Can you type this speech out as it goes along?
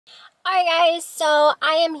Alright guys, so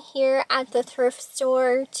I am here at the thrift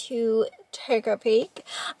store to take a peek.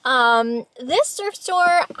 This thrift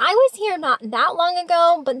store, I was here not that long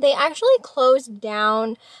ago, but they actually closed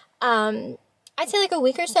down, I'd say like a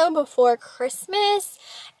week or so before Christmas,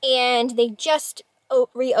 and they just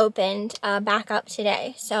reopened back up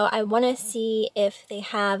today. So I want to see if they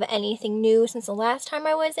have anything new since the last time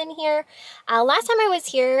I was in here. Last time I was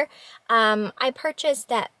here, I purchased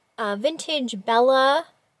that vintage Bella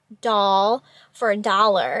doll for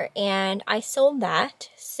 $1 and I sold that.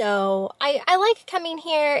 So I like coming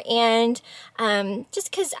here and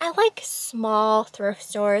just because I like small thrift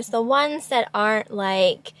stores, the ones that aren't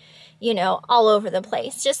like, you know, all over the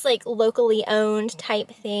place, just like locally owned type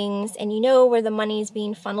things, and you know where the money's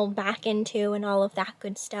being funneled back into and all of that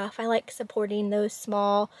good stuff. I like supporting those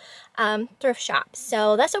small thrift shops.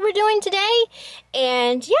 So that's what we're doing today,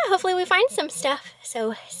 and yeah, hopefully we find some stuff,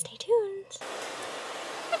 so stay tuned.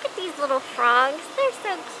 Look at these little frogs. They're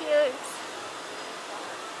so cute.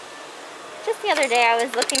 Just the other day I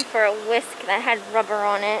was looking for a whisk that had rubber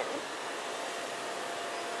on it.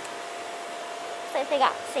 Looks like they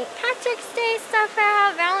got St. Patrick's Day stuff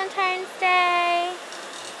out, Valentine's Day.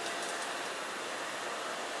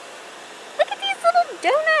 Look at these little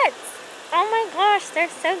donuts. Oh my gosh, they're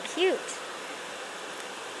so cute.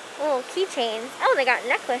 Little keychains. Oh, they got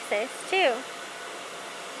necklaces too.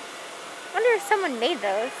 I wonder if someone made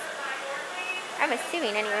those. I'm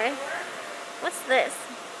assuming anyway. What's this?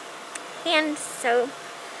 Hand soap.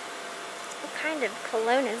 What kind of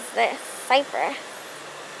cologne is this? Cypress.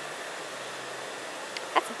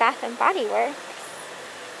 That's Bath and Body Works.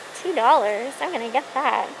 $2. I'm gonna get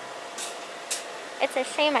that. It's a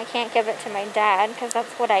shame I can't give it to my dad because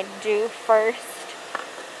that's what I do first.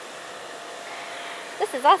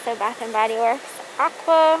 This is also Bath and Body Works.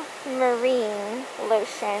 Aquamarine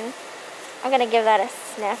lotion. I'm gonna give that a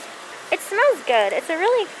sniff. It smells good. It's a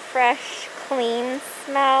really fresh, clean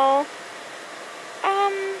smell.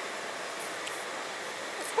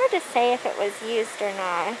 It's hard to say if it was used or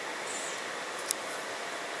not.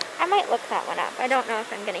 I might look that one up. I don't know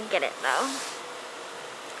if I'm gonna get it though.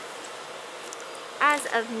 As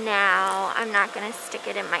of now, I'm not gonna stick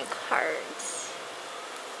it in my cart.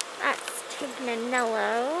 That's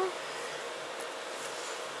Tignanello.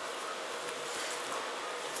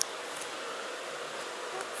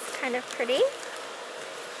 Kind of pretty.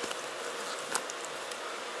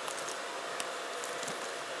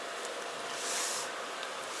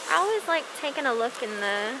 I always like taking a look in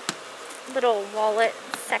the little wallet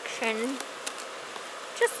section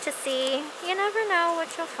just to see. You never know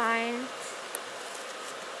what you'll find.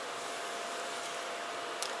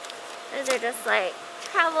 Those are just like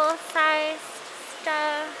travel sized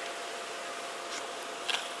stuff.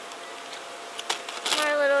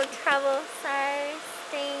 More little travel sized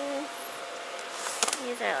things.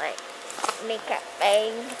 These are like makeup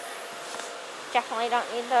bags. Definitely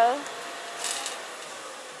don't need those.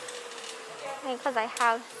 Because I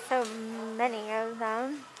have so many of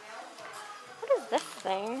them. What is this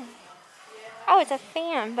thing? Oh, it's a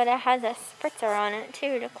fan, but it has a spritzer on it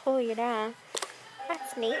too to cool you down.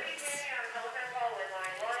 That's neat.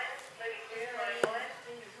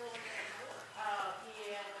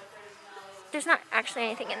 There's not actually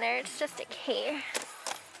anything in there, it's just a case.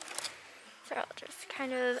 They're all just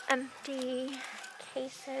kind of empty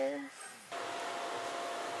cases.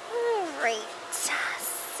 Alright,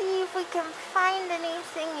 see if we can find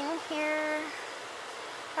anything in here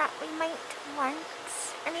that we might want.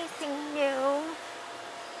 Anything new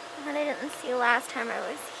that I didn't see last time I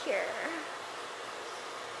was here.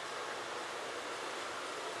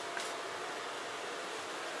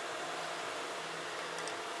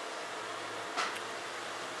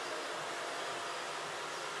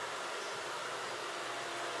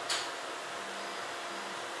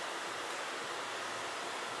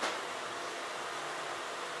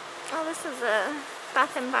 Oh, this is a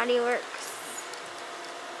Bath and Body Works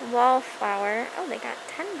wallflower. Oh, they got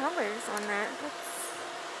 $10 on that.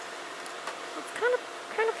 That's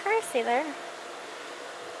kind of pricey there. A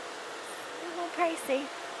little pricey.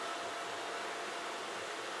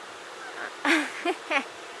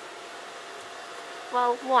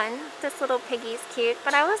 Well, one, this little piggy's cute,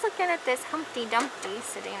 but I was looking at this Humpty Dumpty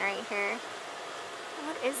sitting right here.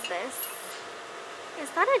 What is this? Is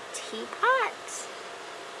that a teapot?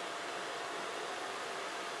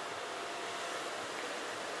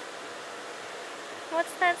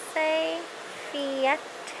 What's that say? Fiat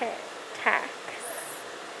tax.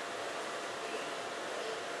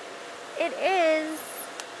 It is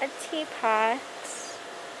a teapot. It's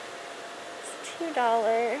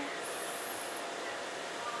 $2.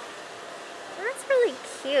 That's really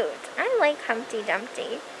cute. I like Humpty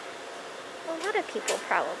Dumpty. A lot of people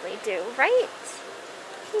probably do, right?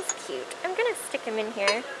 He's cute. I'm gonna stick him in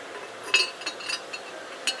here.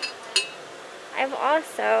 I've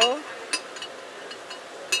also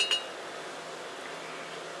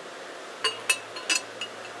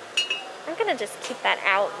I'm gonna just keep that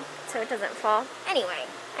out so it doesn't fall. Anyway,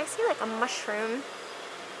 I see like a mushroom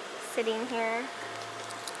sitting here.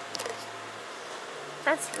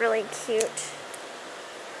 That's really cute.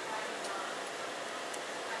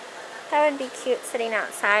 That would be cute sitting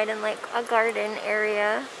outside in like a garden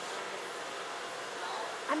area.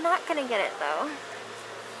 I'm not gonna get it though.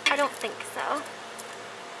 I don't think so.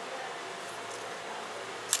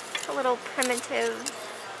 A little primitive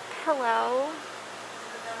pillow.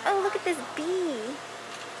 Oh, look at this bee.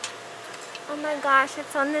 Oh my gosh,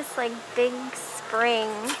 it's on this like big spring.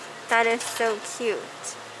 That is so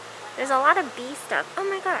cute. There's a lot of bee stuff. Oh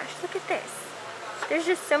my gosh, look at this. There's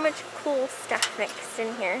just so much cool stuff mixed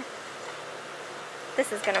in here.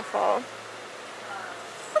 This is gonna fall.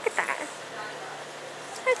 Look at that.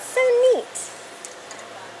 That's so neat.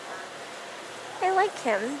 I like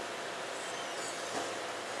him.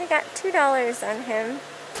 I got $2 on him.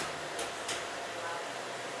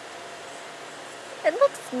 It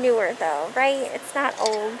looks newer though, right? It's not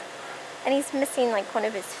old. And he's missing like one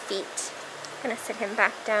of his feet. I'm gonna sit him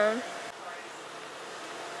back down.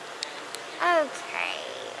 Okay.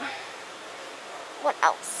 What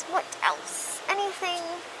else? What else? Anything?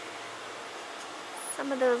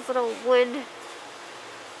 Some of those little wood.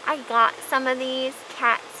 I got some of these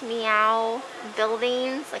Cat's Meow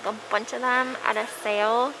buildings, like a bunch of them at a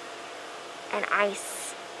sale. And I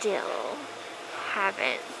still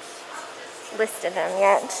haven't listed them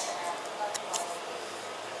yet.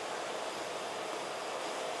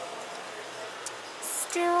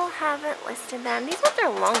 Still haven't listed them. These ones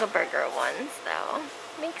are Longaberger ones though.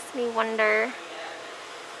 Makes me wonder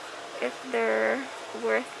if they're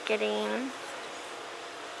worth getting.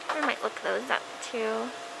 I might look those up too.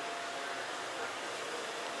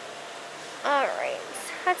 Alright,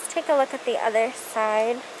 let's take a look at the other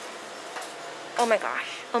side. Oh my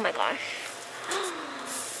gosh, oh my gosh.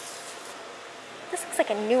 This looks like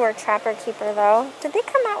a newer Trapper Keeper though. Did they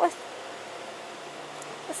come out with...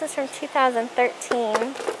 This is from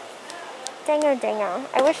 2013. Dango dango.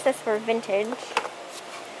 I wish this were vintage,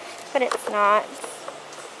 but it's not.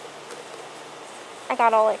 I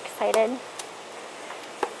got all excited.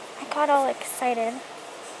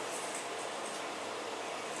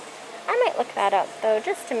 I might look that up though,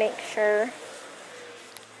 just to make sure.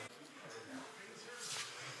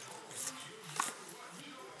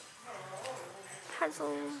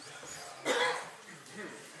 Puzzles.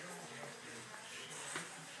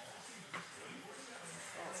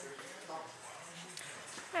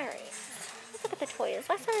 Alright, let's look at the toys.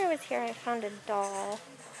 Last time I was here I found a doll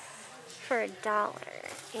for $1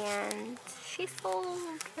 and she sold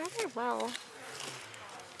rather well.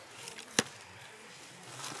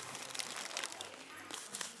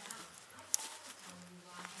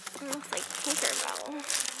 It looks like Tinkerbell.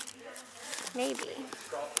 Maybe.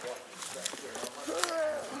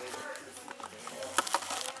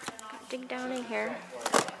 Dig down in here.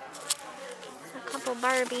 A couple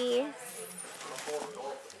Barbies.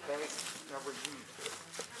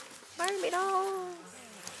 Barbie dolls.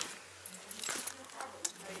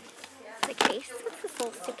 The case. What's this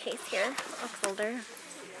little suitcase here? Looks older.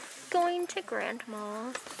 Going to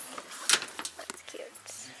Grandma's. That's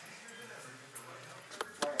cute.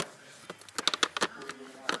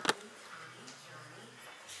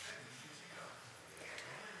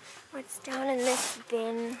 What's down in this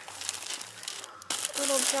bin?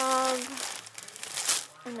 Little dog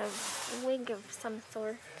and a wig of some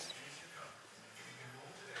sort.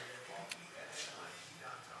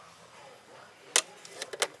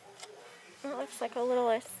 It looks like a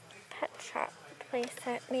littlest pet shop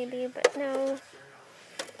playset maybe, but no.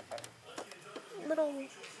 Little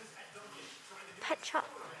pet shop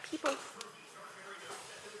people.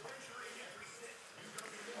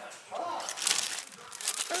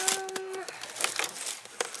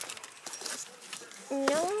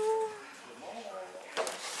 No.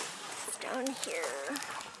 It's down here.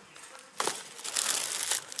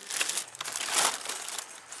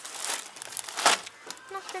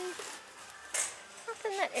 Nothing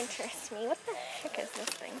that interests me. What the heck is this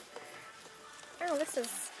thing? Oh, that's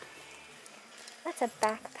a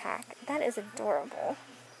backpack. That is adorable.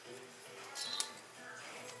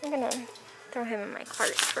 I'm gonna throw him in my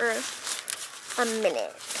cart for a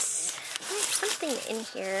minute. There's something in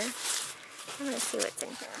here. I'm gonna see what's in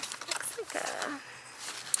here. Looks like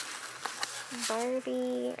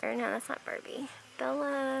Barbie, or no, that's not Barbie.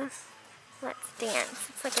 Bella Let's Dance.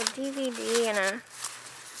 It's like a DVD and a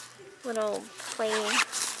little play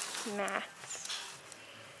mat.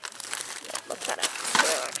 Look that up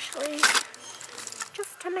too, actually.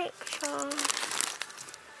 Just to make sure.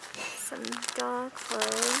 Some doll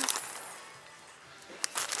clothes.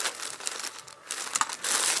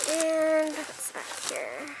 And what's back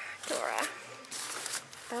here? Dora.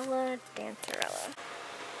 Bella Dancerella.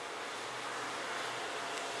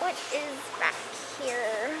 What is back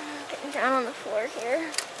here? Getting down on the floor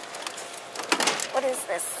here. What is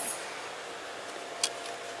this?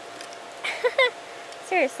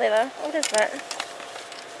 Seriously though, what is that?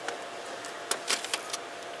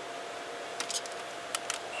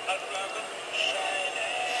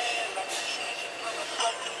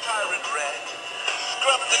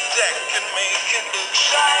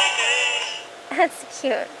 That's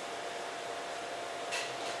cute.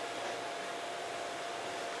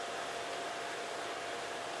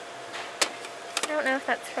 I don't know if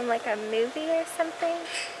that's from like a movie or something.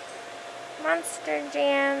 Monster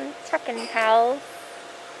Jam, Truckin' Pals.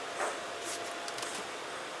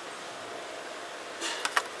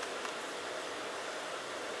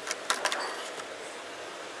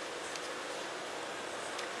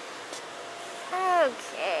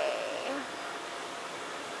 Okay.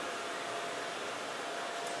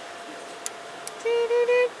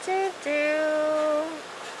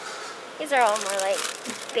 These are all more like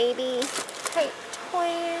baby type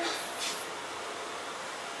toys.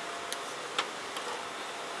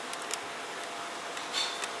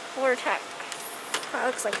 Vortex. That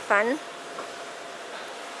looks like fun.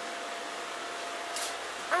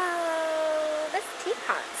 Oh, this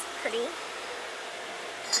teapot's pretty. I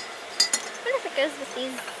wonder if it goes with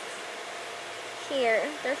these here.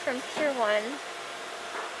 They're from Pier 1.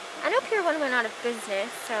 I know Pier 1 went out of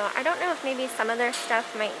business, so I don't know if maybe some of their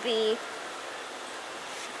stuff might be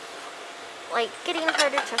like getting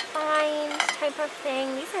harder to find type of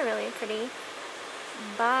thing. These are really pretty.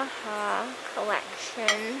 Baja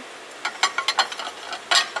collection.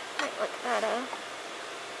 Might look that up.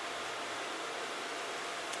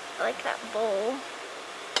 I like that bowl.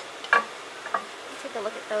 Take a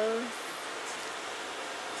look at those.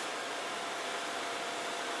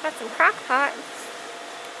 Got some crock pots.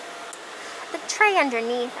 The tray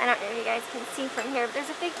underneath, I don't know if you guys can see from here, but there's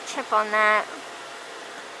a big chip on that.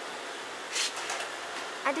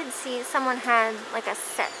 I did see someone had like a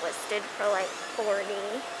set listed for like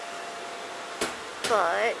 $40,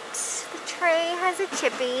 but the tray has a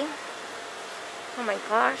chippy. Oh my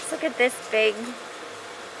gosh, look at this big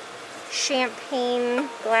champagne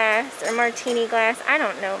glass or martini glass. I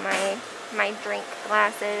don't know my drink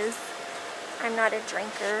glasses. I'm not a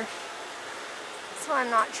drinker, so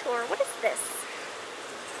I'm not sure. What is this?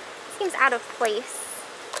 Seems out of place.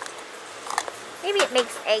 Maybe it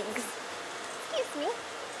makes eggs. Excuse me.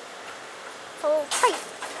 It's a little tight.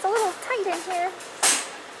 It's a little tight in here.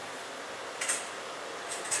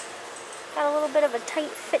 Got a little bit of a tight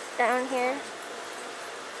fit down here.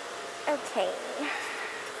 Okay.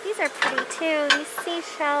 These are pretty too. These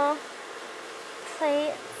seashell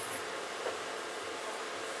plates.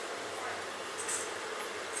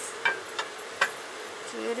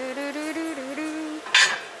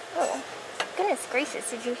 Oh, goodness gracious,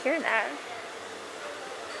 did you hear that?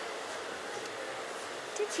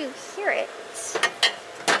 Did you hear it?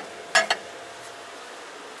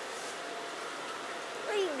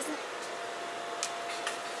 Leaves.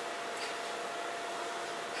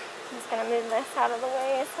 I'm just gonna move this out of the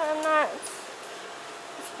way so I'm not,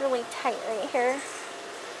 it's really tight right here.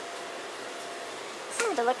 I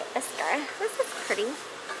need to look at this guy. This is pretty.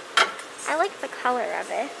 I like the color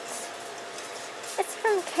of it. It's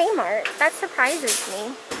from Kmart. That surprises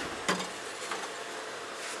me.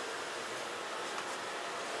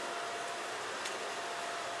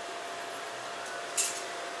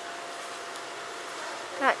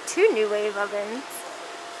 Got 2 New Wave ovens.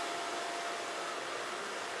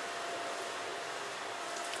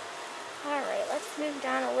 Alright, let's move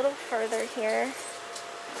down a little further here.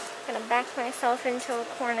 I'm gonna back myself into a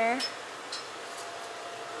corner.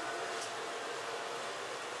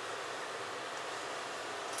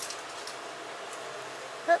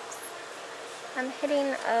 Oops. I'm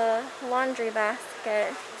hitting a laundry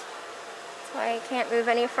basket. That's why I can't move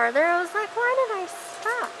any further. I was like, why did I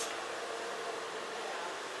stop?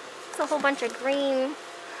 It's a whole bunch of green,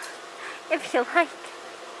 if you like.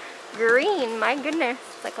 Green, my goodness.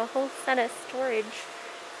 It's like a whole set of storage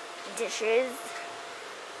dishes.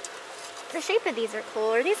 The shape of these are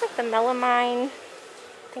cool. Are these like the melamine? I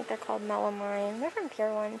think they're called melamine. They're from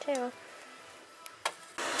Pier 1 too.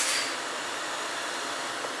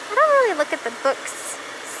 look at the books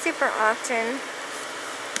super often.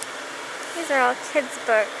 These are all kids'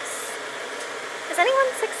 books. Is anyone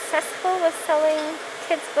successful with selling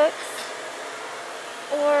kids' books?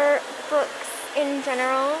 Or books in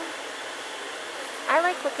general? I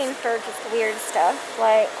like looking for just weird stuff.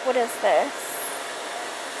 Like, what is this?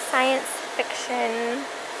 Science fiction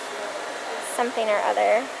something or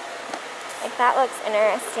other. Like, that looks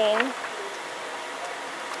interesting.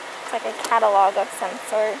 It's like a catalog of some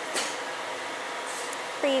sort.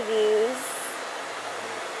 Previews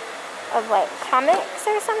of like comics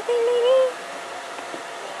or something, maybe?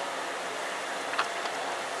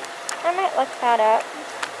 I might look that up.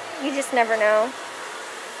 You just never know.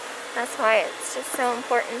 That's why it's just so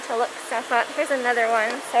important to look stuff up. Here's another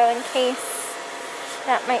one, so in case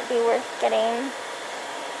that might be worth getting,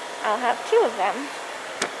 I'll have 2 of them.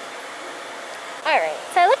 Alright,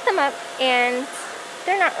 so I looked them up and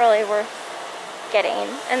they're not really worth getting,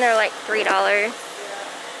 and they're like $3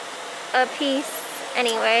 a piece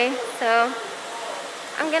anyway, so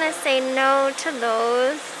I'm gonna say no to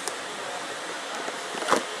those.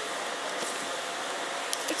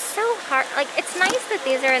 It's so hard, like, it's nice that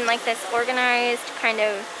these are in like this organized kind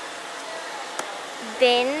of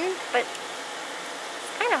bin, but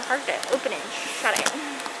it's kind of hard to open and shut it.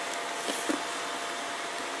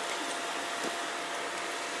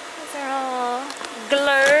 These are all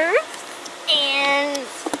gloves, and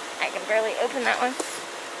I can barely open that one.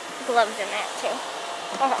 Gloves in that too.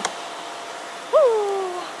 Okay.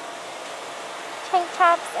 Woo! Tank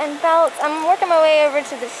tops and belts. I'm working my way over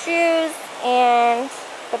to the shoes and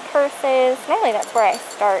the purses. Normally that's where I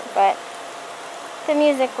start, but the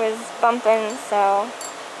music was bumping, so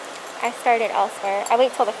I started elsewhere. I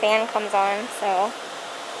wait till the fan comes on, so.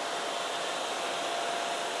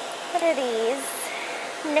 What are these?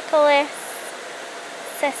 Nicholas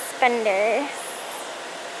suspenders.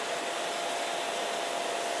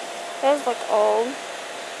 Those look old.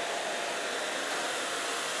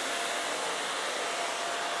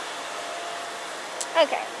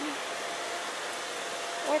 Okay.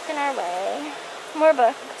 Working our way. More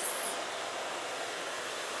books.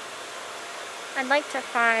 I'd like to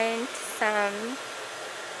find some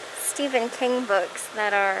Stephen King books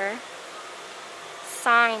that are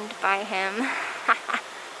signed by him.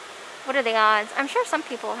 What are the odds? I'm sure some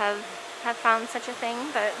people have found such a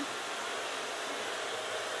thing, but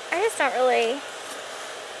I just don't really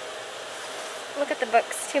look at the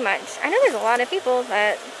books too much. I know there's a lot of people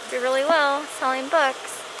that do really well selling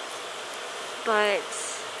books, but it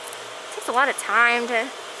takes a lot of time to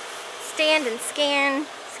stand and scan.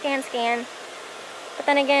 But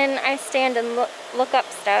then again, I stand and look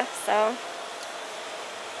up stuff, so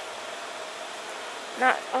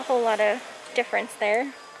not a whole lot of difference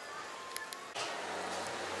there.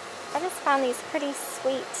 I just found these pretty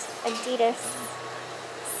sweet Adidas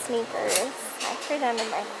sneakers. I threw them in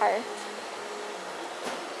my cart.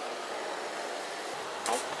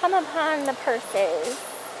 I come upon the purses.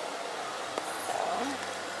 So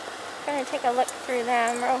I'm gonna take a look through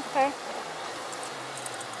them real quick.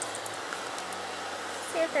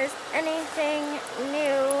 See if there's anything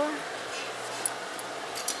new.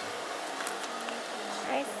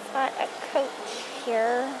 I spot a Coach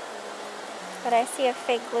here, but I see a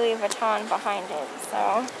fake Louis Vuitton behind it,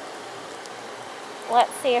 so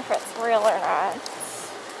let's see if it's real or not.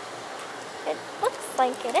 It looks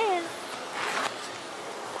like it is.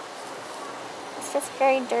 It's just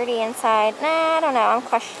very dirty inside. Nah, I don't know. I'm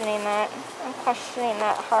questioning that. I'm questioning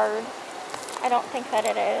that hard. I don't think that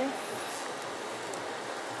it is.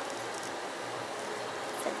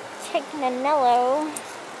 It's a Tignanello.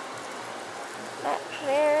 That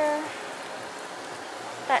there.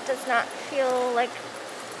 That does not feel like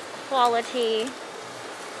quality.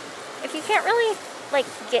 If you can't really like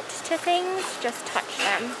get to things, just touch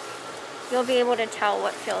them. You'll be able to tell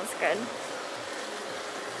what feels good.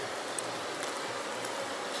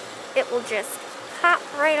 It will just pop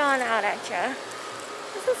right on out at you.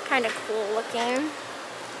 This is kind of cool looking.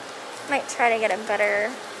 Might try to get a better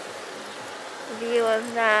view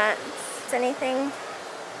of that. Is anything?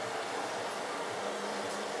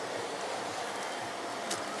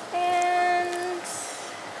 And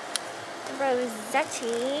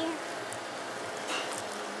Rossetti.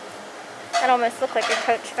 That almost looked like a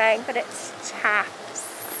Coach bag, but it's chaps.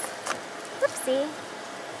 Whoopsie.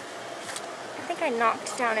 I think I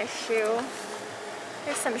knocked down a shoe.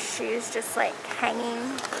 There's some shoes just like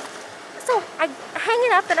hanging. So I hang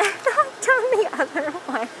it up and I knocked down the other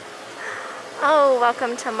one. Oh,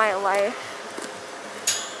 welcome to my life.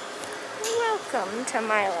 Welcome to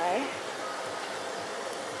my life.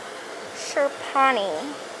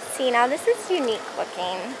 Sherpani. See, now this is unique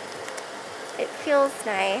looking. It feels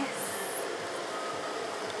nice.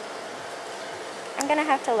 I'm gonna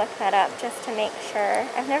have to look that up just to make sure.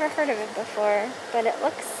 I've never heard of it before, but it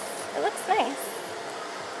looks nice.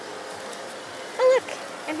 Oh look,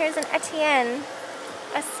 and here's an Etienne,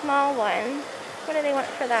 a small one. What do they want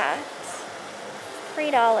for that?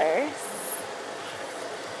 $3.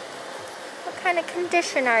 What kind of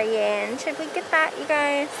condition are you in? Should we get that, you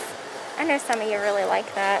guys? I know some of you really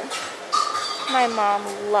like that. My mom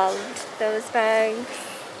loved those bags.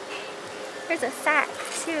 There's a sack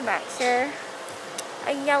too back here.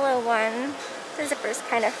 A yellow one. The zipper's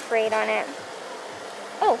kind of frayed on it.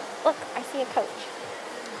 Oh, look, I see a Coach.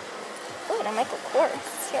 Oh, and a Michael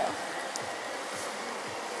Kors too.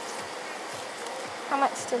 How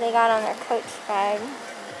much do they got on their Coach bag?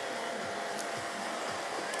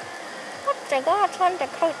 What they got on the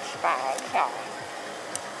Coach bag? Yeah.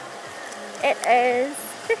 It is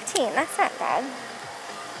 $15. That's not bad.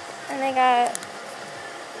 And they got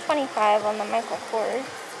 $25 on the Michael Kors.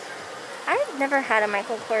 I've never had a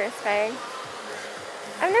Michael Kors bag.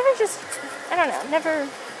 I've I don't know, never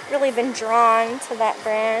really been drawn to that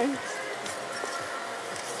brand.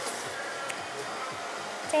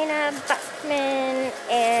 Dana Buckman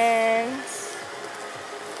and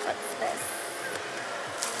what's this?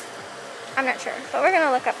 I'm not sure, but we're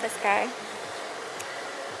gonna look up this guy.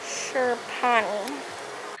 Sherpani.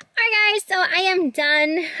 Alright guys, so I am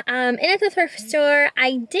done in at the thrift store.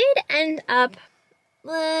 I did end up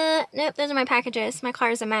nope, those are my packages. My car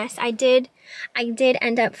is a mess. I did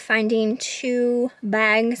end up finding 2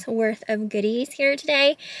 bags worth of goodies here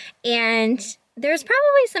today, and there's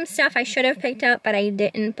probably some stuff I should have picked up, but I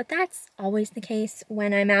didn't. But that's always the case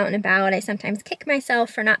when I'm out and about. I sometimes kick myself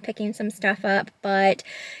for not picking some stuff up, but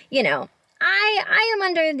you know, I am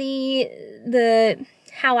under the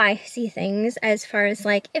how I see things as far as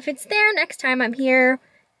like, if it's there next time I'm here,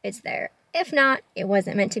 it's there. If not, it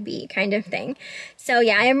wasn't meant to be, kind of thing. So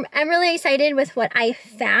yeah, I'm really excited with what I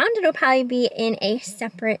found. It'll probably be in a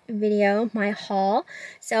separate video, my haul.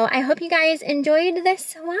 So I hope you guys enjoyed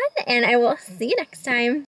this one, and I will see you next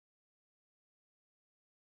time.